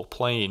simple,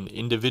 plain,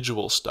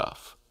 individual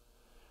stuff.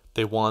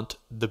 They want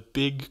the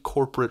big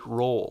corporate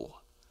role.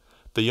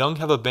 The young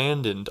have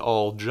abandoned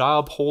all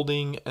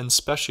job-holding and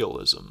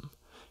specialism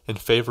in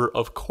favor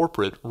of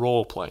corporate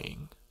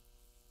role-playing.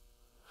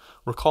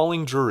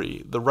 Recalling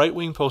Drury, the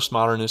right-wing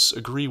postmodernists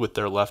agree with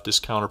their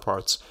leftist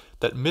counterparts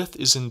that myth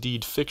is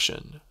indeed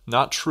fiction,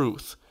 not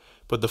truth,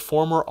 but the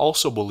former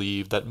also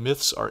believe that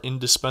myths are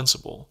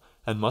indispensable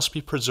and must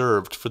be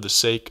preserved for the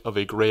sake of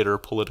a greater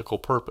political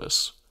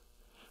purpose.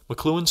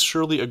 McLuhan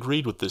surely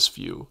agreed with this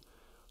view,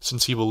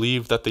 since he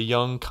believed that the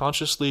young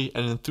consciously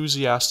and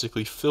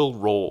enthusiastically fill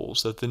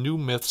roles that the new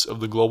myths of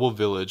the global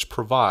village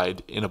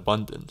provide in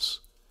abundance.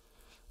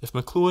 If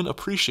McLuhan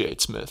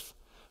appreciates myth,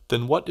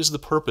 then what is the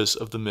purpose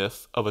of the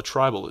myth of a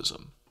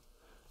tribalism?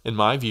 In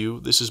my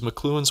view, this is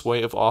McLuhan's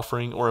way of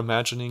offering or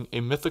imagining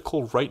a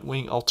mythical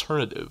right-wing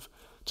alternative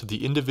to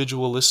the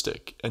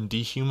individualistic and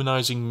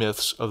dehumanizing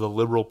myths of the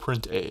liberal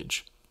print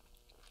age.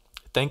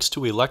 Thanks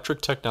to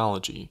electric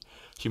technology,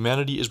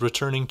 humanity is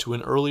returning to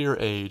an earlier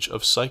age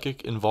of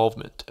psychic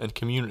involvement and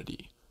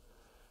community.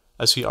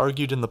 As he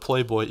argued in the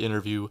Playboy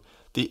interview,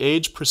 the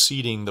age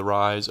preceding the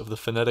rise of the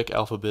phonetic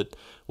alphabet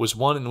was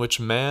one in which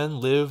man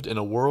lived in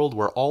a world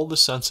where all the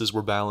senses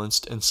were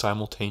balanced and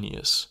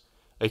simultaneous,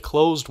 a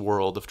closed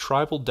world of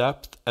tribal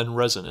depth and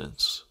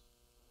resonance.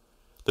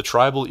 The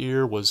tribal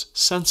ear was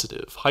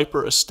sensitive,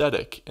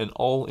 hyper-aesthetic, and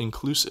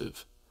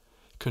all-inclusive,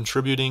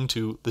 contributing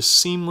to the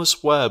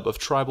seamless web of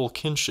tribal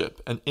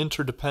kinship and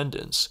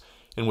interdependence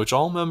in which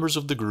all members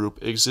of the group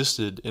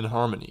existed in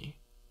harmony.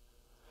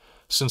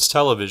 Since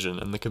television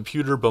and the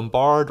computer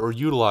bombard or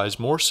utilize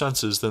more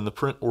senses than the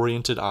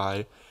print-oriented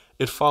eye,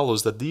 it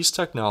follows that these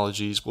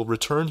technologies will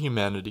return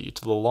humanity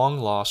to the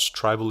long-lost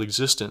tribal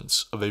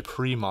existence of a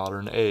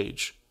pre-modern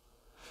age.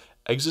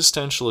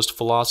 Existentialist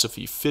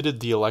philosophy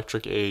fitted the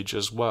electric age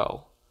as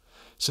well,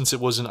 since it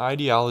was an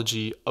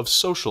ideology of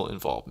social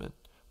involvement,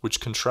 which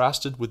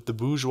contrasted with the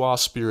bourgeois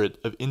spirit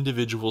of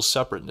individual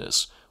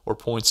separateness or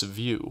points of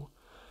view.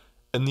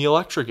 In the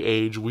electric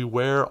age, we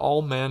wear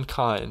all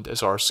mankind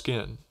as our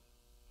skin.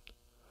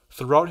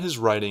 Throughout his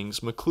writings,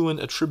 McLuhan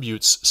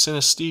attributes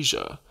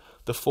synesthesia,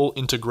 the full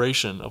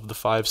integration of the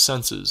five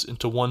senses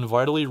into one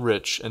vitally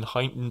rich and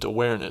heightened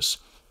awareness,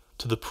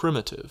 to the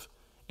primitive,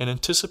 and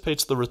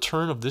anticipates the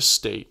return of this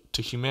state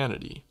to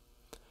humanity,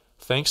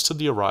 thanks to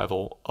the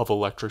arrival of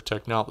electric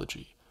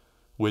technology,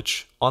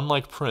 which,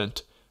 unlike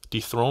print,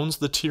 dethrones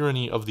the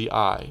tyranny of the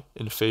eye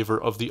in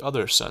favor of the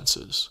other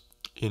senses.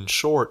 In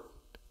short,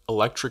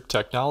 electric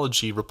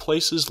technology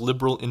replaces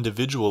liberal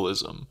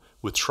individualism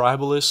with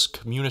tribalist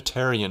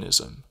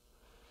communitarianism.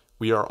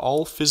 We are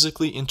all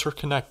physically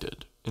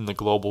interconnected in the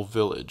global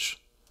village.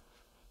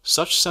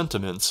 Such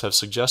sentiments have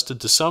suggested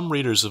to some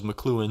readers of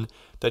McLuhan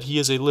that he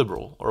is a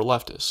liberal or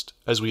leftist,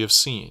 as we have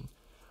seen,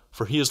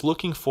 for he is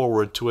looking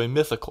forward to a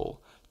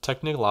mythical,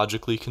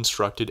 technologically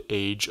constructed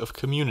age of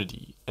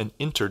community and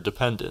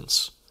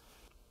interdependence.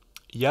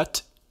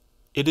 Yet,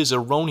 it is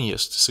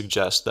erroneous to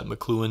suggest that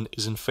McLuhan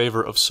is in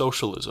favor of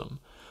socialism,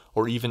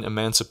 or even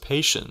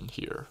emancipation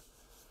here,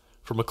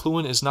 for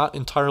McLuhan is not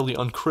entirely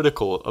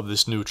uncritical of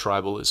this new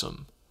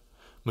tribalism.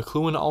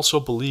 McLuhan also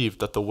believed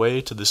that the way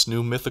to this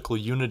new mythical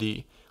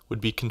unity would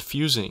be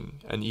confusing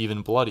and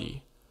even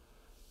bloody.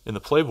 In the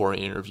Playboy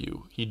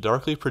interview, he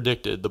darkly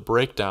predicted the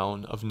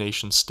breakdown of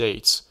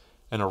nation-states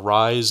and a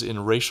rise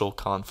in racial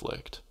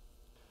conflict.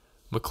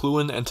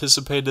 McLuhan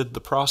anticipated the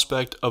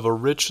prospect of a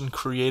rich and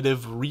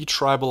creative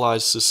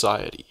retribalized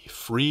society,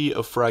 free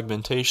of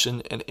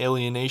fragmentation and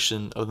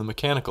alienation of the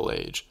mechanical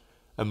age,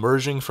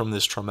 emerging from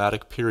this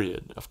traumatic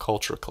period of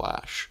culture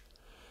clash.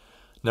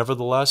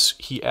 Nevertheless,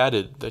 he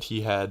added that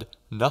he had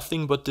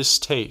nothing but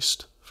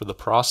distaste for the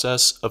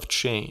process of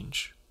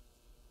change.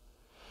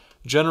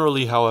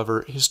 Generally,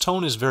 however, his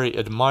tone is very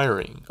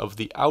admiring of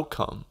the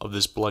outcome of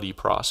this bloody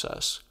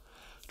process.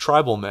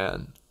 Tribal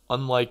man,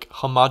 unlike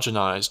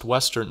homogenized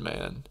Western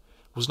man,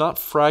 was not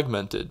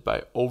fragmented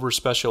by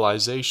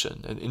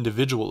over-specialization and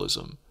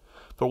individualism,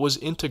 but was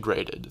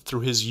integrated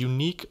through his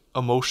unique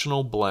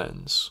emotional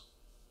blends.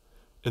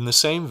 In the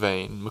same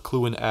vein,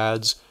 McLuhan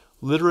adds,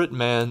 literate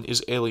man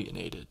is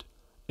alienated,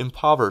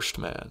 impoverished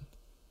man.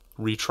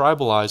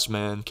 Retribalized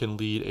man can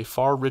lead a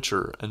far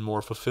richer and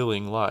more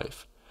fulfilling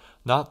life,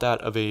 not that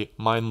of a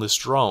mindless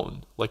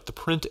drone like the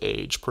print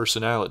age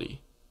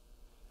personality.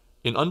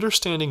 In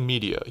Understanding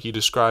Media, he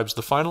describes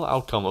the final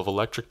outcome of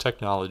electric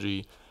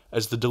technology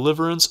as the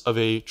deliverance of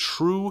a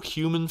true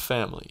human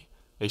family,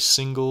 a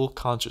single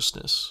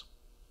consciousness.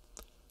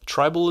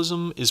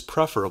 Tribalism is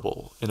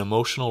preferable in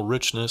emotional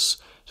richness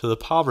to the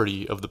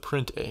poverty of the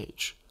print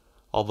age.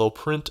 Although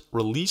print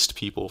released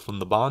people from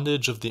the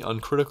bondage of the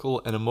uncritical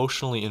and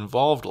emotionally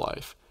involved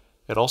life,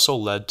 it also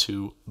led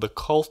to the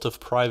cult of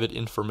private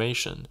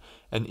information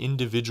and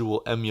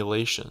individual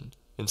emulation.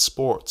 In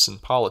sports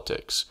and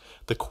politics,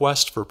 the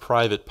quest for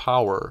private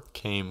power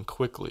came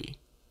quickly.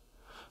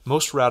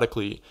 Most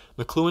radically,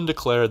 McLuhan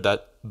declared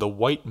that the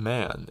white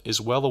man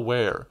is well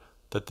aware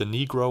that the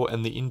Negro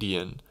and the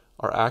Indian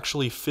are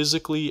actually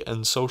physically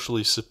and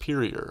socially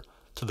superior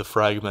to the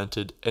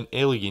fragmented and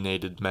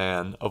alienated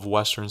man of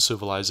Western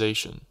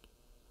civilization.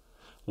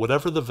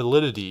 Whatever the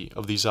validity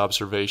of these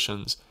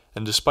observations,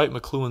 and despite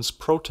McLuhan's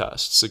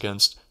protests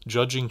against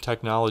judging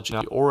technology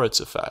or its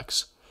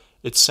effects,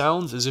 it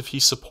sounds as if he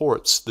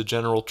supports the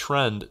general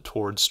trend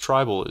towards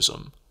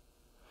tribalism.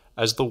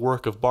 As the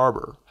work of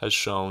Barber has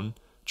shown,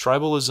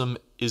 tribalism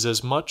is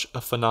as much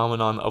a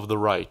phenomenon of the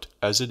right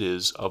as it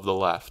is of the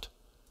left.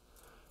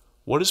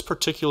 What is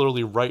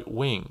particularly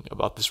right-wing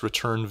about this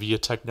return via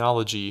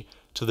technology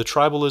to the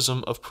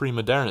tribalism of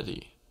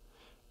pre-modernity?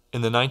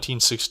 In the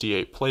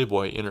 1968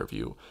 Playboy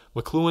interview,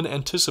 McLuhan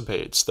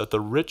anticipates that the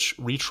rich,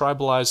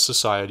 retribalized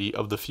society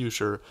of the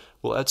future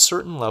will at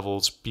certain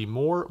levels be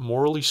more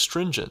morally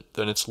stringent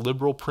than its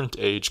liberal print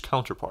age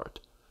counterpart.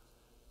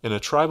 In a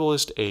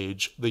tribalist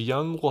age, the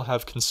young will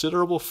have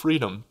considerable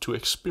freedom to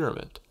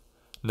experiment.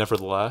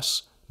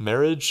 Nevertheless,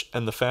 marriage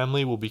and the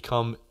family will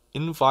become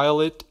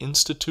inviolate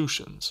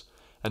institutions,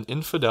 and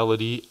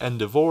infidelity and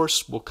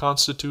divorce will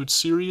constitute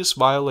serious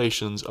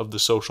violations of the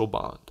social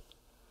bond.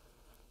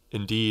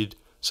 Indeed,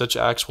 such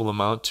acts will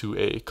amount to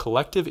a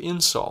collective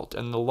insult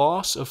and the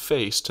loss of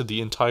face to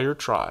the entire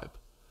tribe.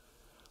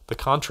 The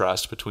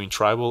contrast between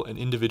tribal and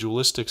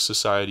individualistic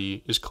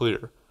society is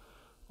clear.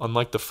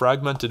 Unlike the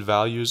fragmented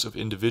values of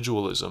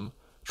individualism,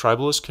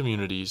 tribalist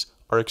communities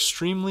are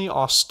extremely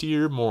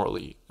austere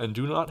morally and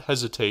do not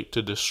hesitate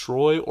to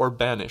destroy or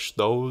banish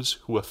those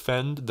who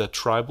offend the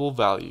tribal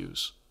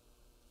values.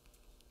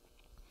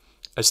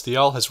 As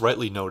Thiel has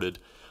rightly noted,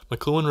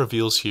 McLuhan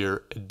reveals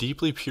here a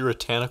deeply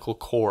puritanical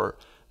core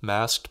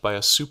masked by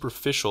a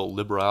superficial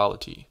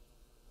liberality.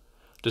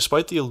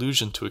 Despite the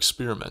allusion to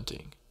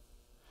experimenting,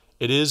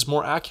 it is,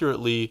 more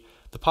accurately,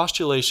 the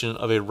postulation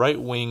of a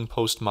right-wing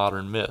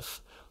postmodern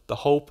myth, the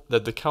hope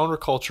that the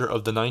counterculture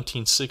of the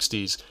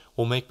 1960s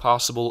will make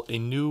possible a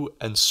new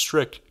and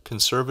strict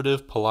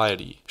conservative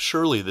polity.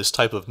 Surely this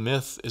type of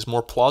myth is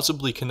more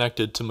plausibly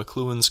connected to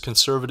McLuhan's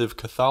conservative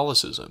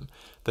Catholicism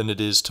than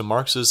it is to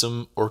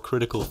Marxism or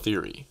critical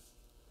theory.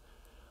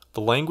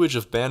 The language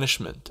of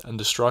banishment and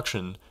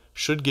destruction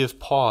should give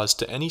pause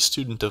to any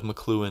student of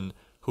McLuhan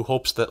who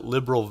hopes that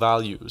liberal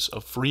values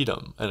of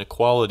freedom and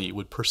equality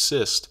would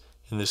persist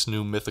in this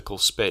new mythical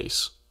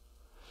space.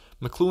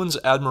 McLuhan's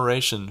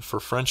admiration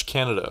for French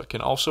Canada can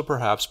also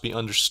perhaps be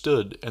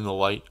understood in the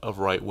light of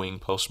right-wing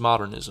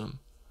postmodernism.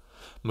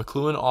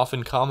 McLuhan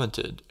often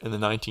commented in the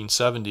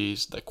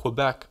 1970s that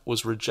Quebec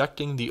was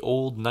rejecting the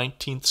old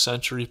 19th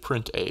century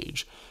print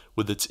age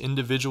with its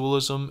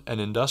individualism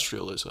and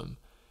industrialism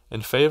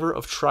in favor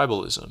of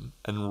tribalism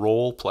and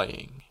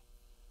role-playing.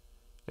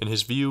 In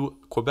his view,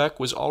 Quebec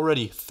was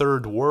already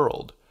third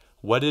world,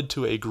 wedded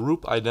to a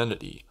group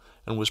identity,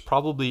 and was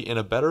probably in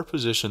a better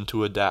position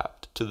to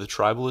adapt to the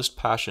tribalist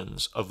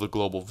passions of the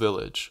global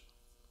village.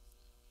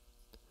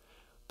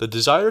 The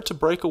desire to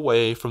break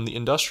away from the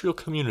industrial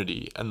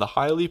community and the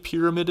highly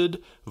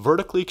pyramided,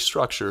 vertically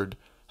structured,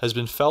 has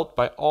been felt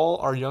by all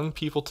our young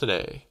people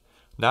today.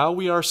 Now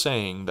we are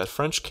saying that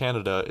French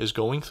Canada is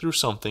going through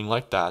something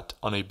like that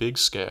on a big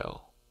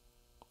scale.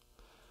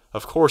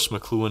 Of course,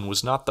 McLuhan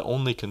was not the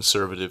only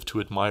conservative to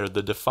admire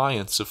the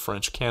defiance of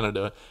French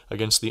Canada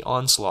against the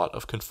onslaught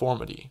of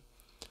conformity.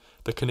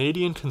 The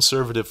Canadian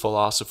conservative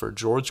philosopher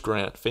George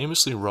Grant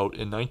famously wrote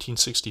in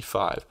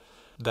 1965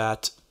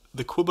 that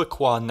the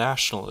Quebecois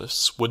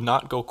nationalists would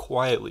not go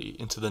quietly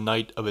into the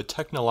night of a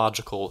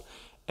technological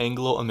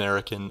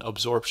Anglo-American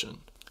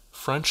absorption.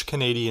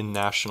 French-Canadian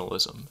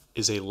nationalism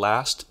is a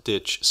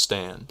last-ditch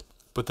stand,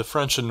 but the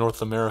French in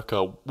North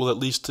America will at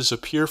least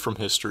disappear from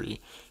history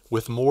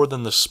with more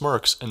than the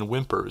smirks and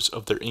whimpers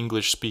of their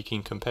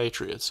English-speaking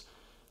compatriots,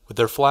 with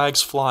their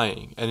flags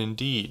flying, and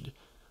indeed,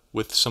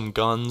 with some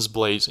guns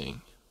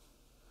blazing.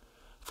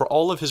 For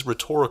all of his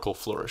rhetorical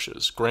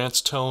flourishes,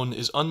 Grant's tone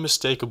is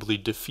unmistakably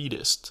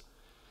defeatist.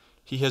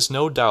 He has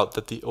no doubt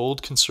that the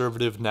old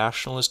conservative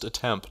nationalist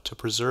attempt to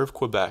preserve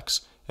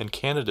Quebec's and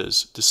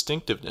Canada's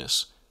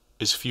distinctiveness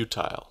is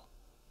futile.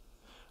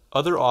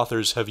 Other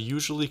authors have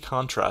usually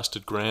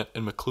contrasted Grant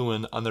and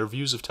McLuhan on their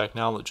views of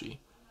technology.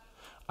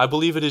 I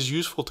believe it is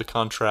useful to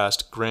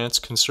contrast Grant's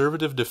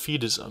conservative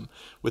defeatism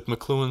with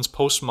McLuhan's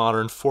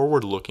postmodern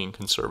forward-looking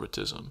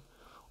conservatism,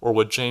 or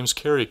what James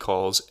Carey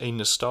calls a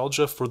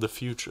nostalgia for the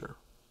future.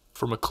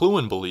 For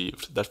McLuhan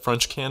believed that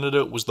French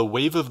Canada was the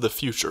wave of the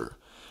future,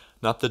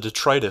 not the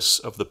detritus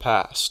of the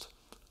past.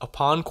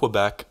 Upon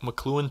Quebec,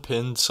 McLuhan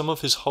pinned some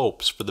of his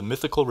hopes for the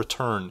mythical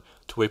return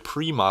to a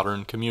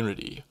pre-modern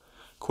community.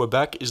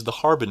 Quebec is the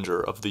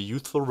harbinger of the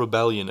youthful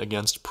rebellion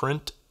against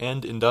print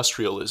and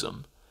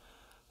industrialism.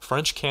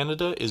 French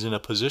Canada is in a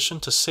position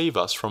to save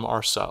us from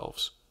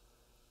ourselves.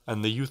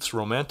 And the youth's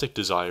romantic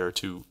desire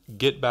to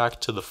get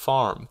back to the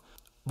farm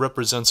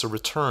represents a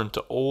return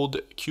to old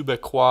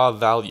Quebecois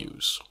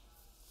values.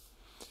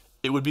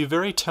 It would be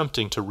very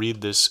tempting to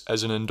read this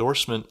as an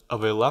endorsement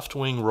of a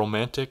left-wing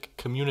romantic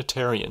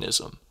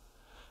communitarianism,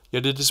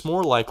 yet it is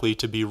more likely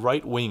to be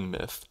right-wing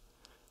myth,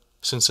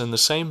 since in the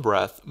same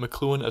breath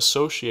McLuhan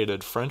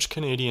associated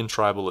French-Canadian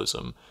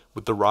tribalism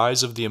with the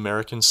rise of the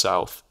American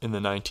South in the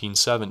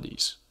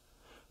 1970s.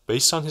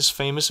 Based on his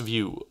famous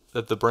view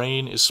that the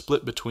brain is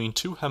split between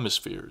two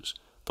hemispheres,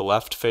 the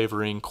left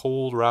favoring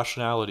cold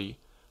rationality,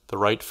 the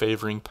right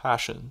favoring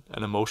passion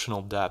and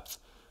emotional depth,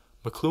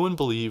 McLuhan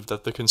believed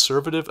that the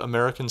conservative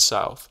American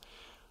South,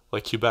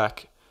 like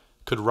Quebec,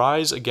 could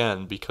rise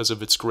again because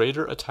of its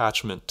greater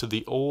attachment to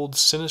the old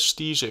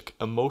synesthetic,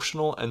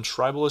 emotional, and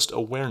tribalist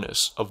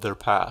awareness of their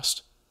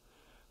past.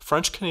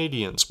 French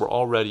Canadians were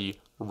already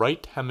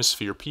right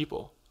hemisphere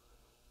people,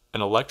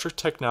 and electric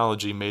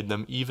technology made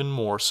them even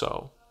more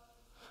so.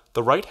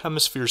 The right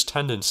hemisphere's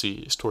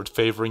tendencies toward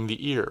favoring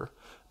the ear,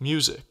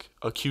 music,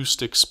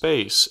 acoustic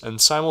space,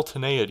 and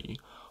simultaneity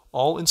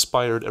all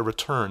inspired a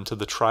return to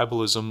the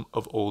tribalism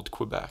of old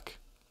Quebec.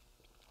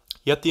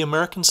 Yet the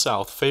American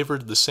South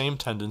favored the same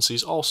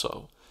tendencies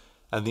also,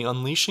 and the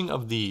unleashing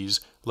of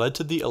these led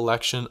to the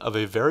election of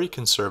a very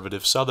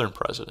conservative Southern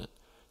president,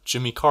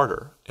 Jimmy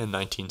Carter, in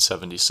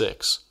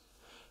 1976.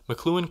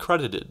 McLuhan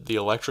credited the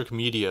electric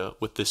media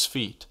with this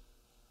feat.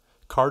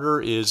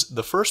 Carter is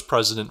the first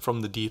president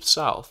from the Deep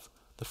South,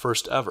 the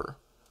first ever,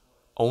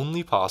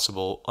 only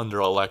possible under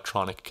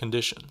electronic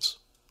conditions.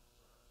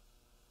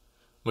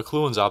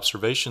 McLuhan's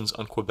observations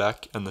on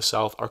Quebec and the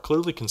South are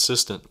clearly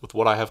consistent with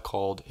what I have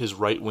called his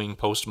right-wing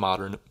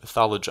postmodern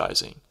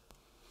mythologizing.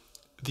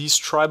 These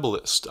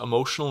tribalist,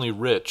 emotionally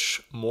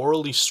rich,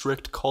 morally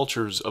strict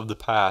cultures of the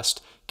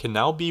past can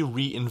now be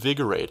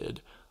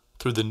reinvigorated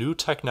through the new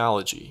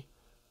technology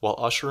while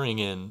ushering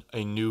in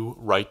a new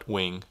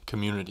right-wing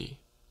community.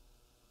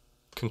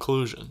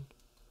 Conclusion.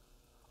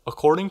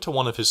 According to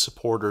one of his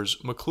supporters,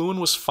 McLuhan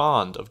was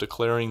fond of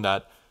declaring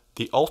that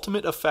the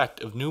ultimate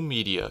effect of new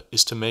media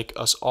is to make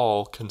us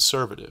all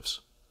conservatives.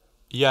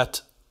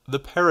 Yet, The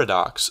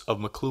paradox of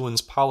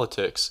McLuhan's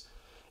politics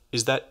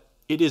is that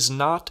it is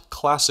not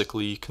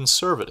classically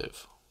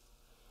conservative.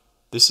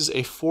 This is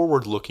a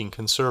forward-looking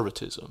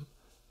conservatism,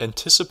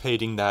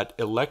 anticipating that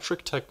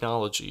electric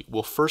technology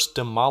will first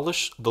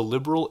demolish the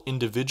liberal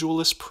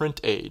individualist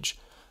print age,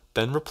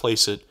 then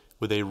replace it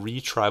with a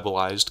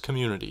re-tribalized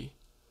community.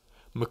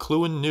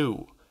 McLuhan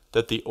knew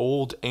that the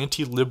old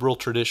anti-liberal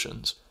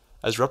traditions,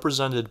 as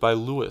represented by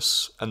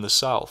Lewis and the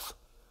South,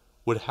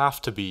 would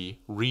have to be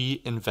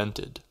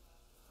reinvented.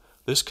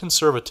 This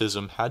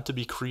conservatism had to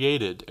be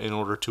created in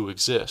order to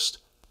exist.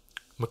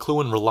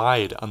 McLuhan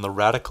relied on the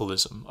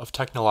radicalism of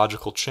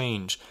technological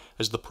change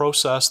as the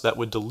process that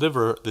would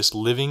deliver this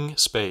living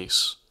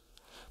space.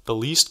 The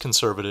least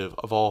conservative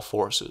of all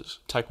forces,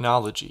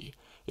 technology,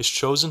 is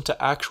chosen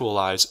to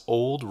actualize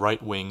old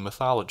right-wing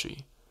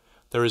mythology.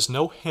 There is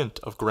no hint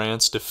of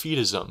Grant's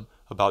defeatism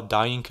about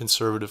dying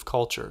conservative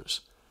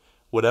cultures.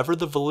 Whatever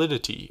the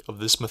validity of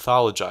this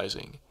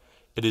mythologizing,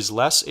 it is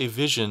less a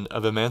vision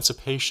of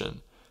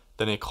emancipation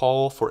than a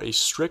call for a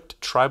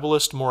strict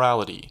tribalist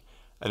morality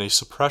and a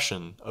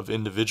suppression of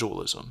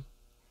individualism.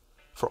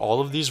 For all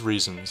of these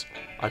reasons,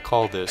 I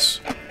call this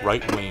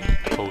right-wing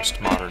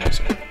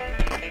postmodernism.